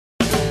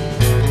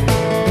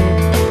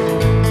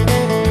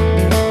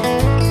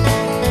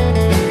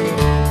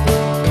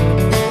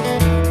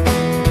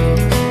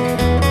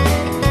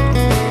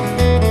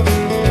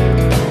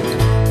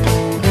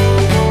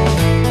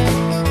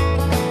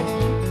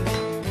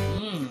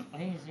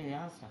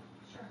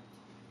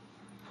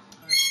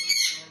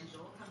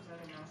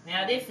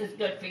this is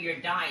good for your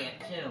diet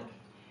too.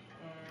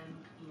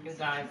 Your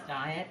guys'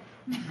 diet.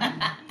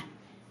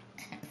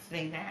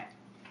 See that?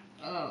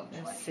 Oh,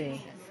 Let's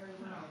see.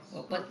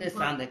 we'll put this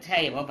on the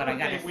table, but I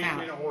got a We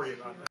salad. don't worry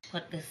about that.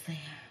 Put this there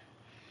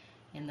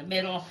in the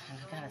middle. I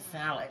got a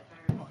salad.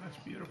 Oh, that's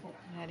beautiful.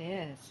 That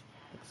is.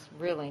 It's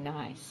really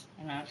nice.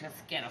 And I'll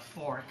just get a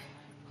fork,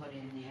 put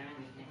in there.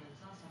 And you can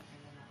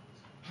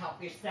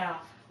help yourself.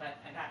 But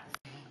I got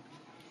this.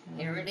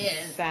 Here it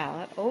is.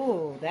 Salad.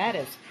 Oh, that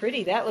is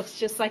pretty. That looks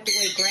just like the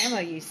way Grandma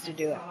used to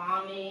do it.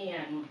 Salami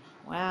and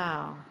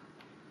Wow.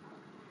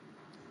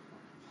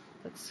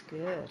 Looks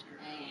good.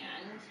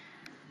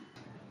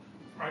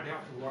 I'd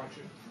have to watch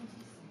it.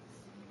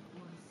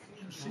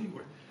 See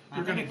what I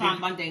you're think going to it's on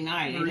give. Monday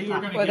night. You're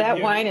gonna Well, give that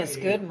you wine is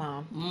a- good,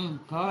 Mom.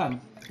 Good.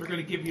 We're going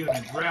to give you an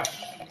address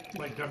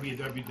like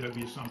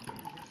www something.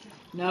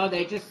 No,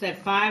 they just said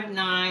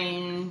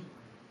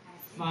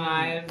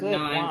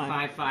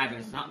 595955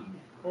 or something.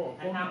 Oh,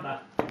 A number.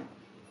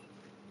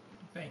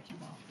 thank you,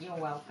 Mom. You're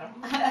welcome.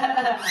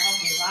 I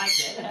hope you like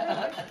it.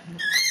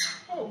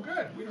 Oh,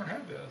 good. We don't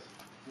have this.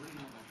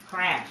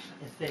 Crash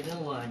is the new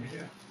one.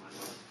 Yeah.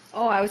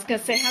 Oh, I was going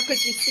to say, how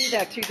could you see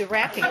that through the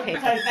wrapping paper?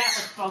 Because that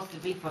was supposed to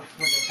be for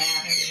the And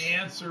basket. the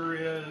answer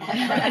is.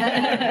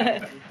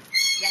 That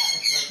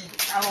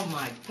was oh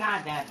my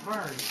God, that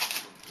bird.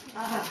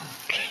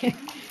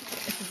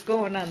 This is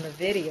going on the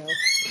video.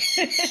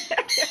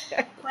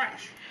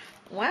 Crash.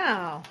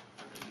 Wow.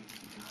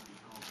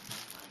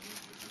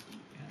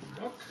 And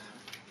book.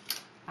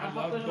 I I hope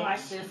love you like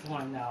books. this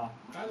one though.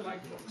 I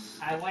like books.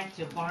 I went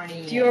to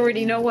Barney. Do you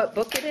already know what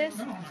book it is?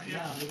 No, not No,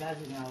 yet. he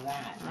doesn't know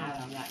that.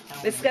 I'm not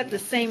telling It's got the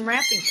him. same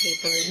wrapping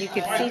paper, and you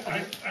can see.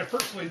 I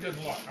personally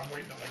didn't look. I'm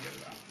waiting till I get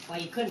it out. Well,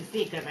 you couldn't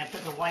see because I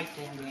took a white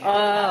thing there.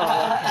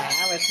 Oh, okay.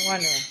 I was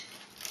wondering.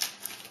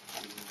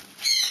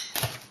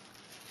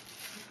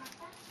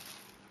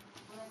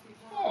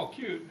 Oh,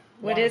 cute.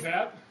 What Want is-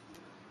 that?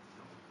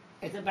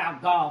 It's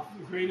about golf.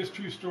 The greatest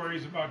true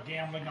stories about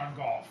gambling on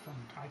golf, from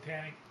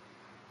Titanic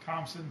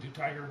Thompson to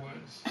Tiger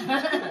Woods. You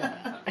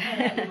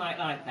might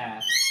like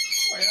that.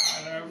 Oh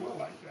yeah, I will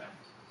like that.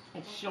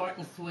 It's short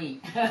and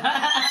sweet.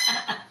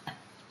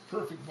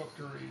 Perfect book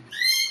to read.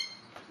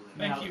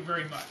 Thank No. you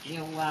very much.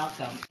 You're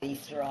welcome.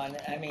 Easter on.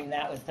 I mean,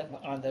 that was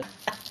on the.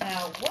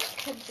 Now, what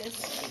could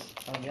this be?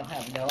 Oh, you'll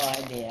have no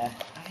idea.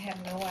 I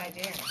have no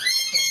idea.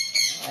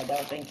 I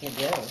don't think you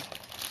do.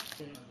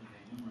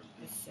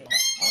 Let's see.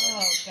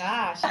 Oh,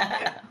 gosh.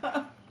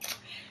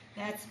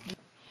 That's.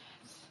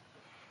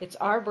 It's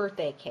our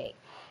birthday cake.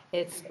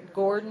 It's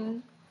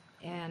Gordon,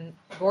 and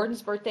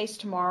Gordon's birthday's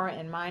tomorrow,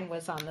 and mine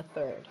was on the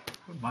 3rd.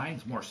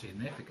 Mine's more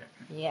significant.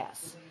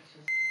 Yes.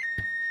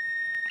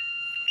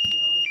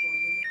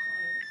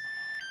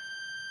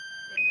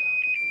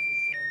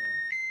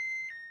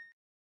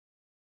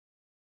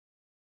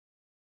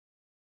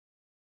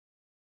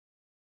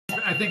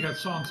 I think that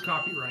song's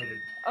copyrighted.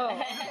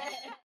 Oh.